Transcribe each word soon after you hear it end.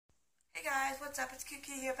Hey guys, what's up? It's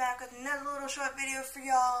QQ here back with another little short video for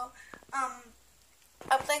y'all. I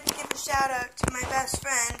would like to give a shout out to my best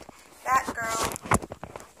friend, Batgirl.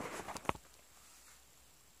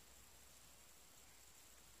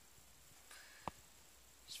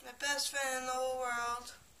 She's my best friend in the whole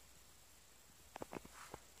world.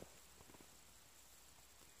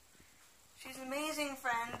 She's an amazing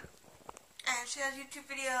friend, and she has YouTube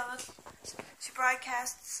videos. She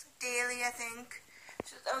broadcasts daily, I think.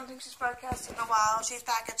 I don't think she's broadcasted in a while. She's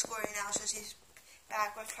back at school right now, so she's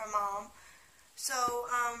back with her mom. So,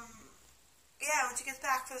 yeah, when she gets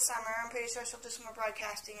back for the summer, I'm pretty sure she'll do some more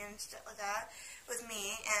broadcasting and stuff like that with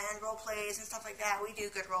me, and role plays and stuff like that. We do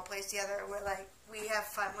good role plays together. We have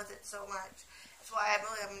fun with it so much. That's why I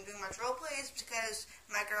really haven't been doing much role plays, because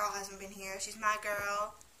my girl hasn't been here. She's my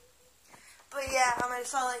girl. But yeah, I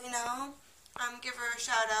just thought I'd let you know. Give her a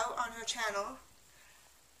shout out on her channel,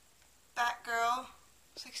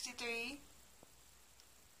 Batgirl63.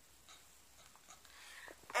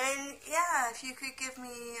 And yeah, if you could give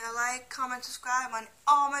me a like, comment, subscribe on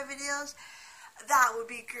all my videos, that would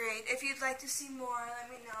be great. If you'd like to see more, let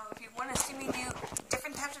me know. If you want to see me do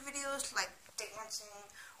different types of videos, like dancing,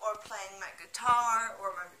 or playing my guitar,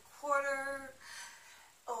 or my recorder,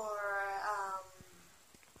 or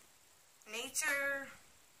nature,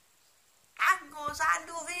 I can go outside and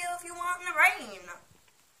do a video if you want in the rain.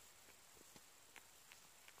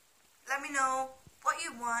 Let me know what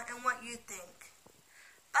you want and what you think.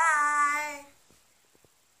 Bye!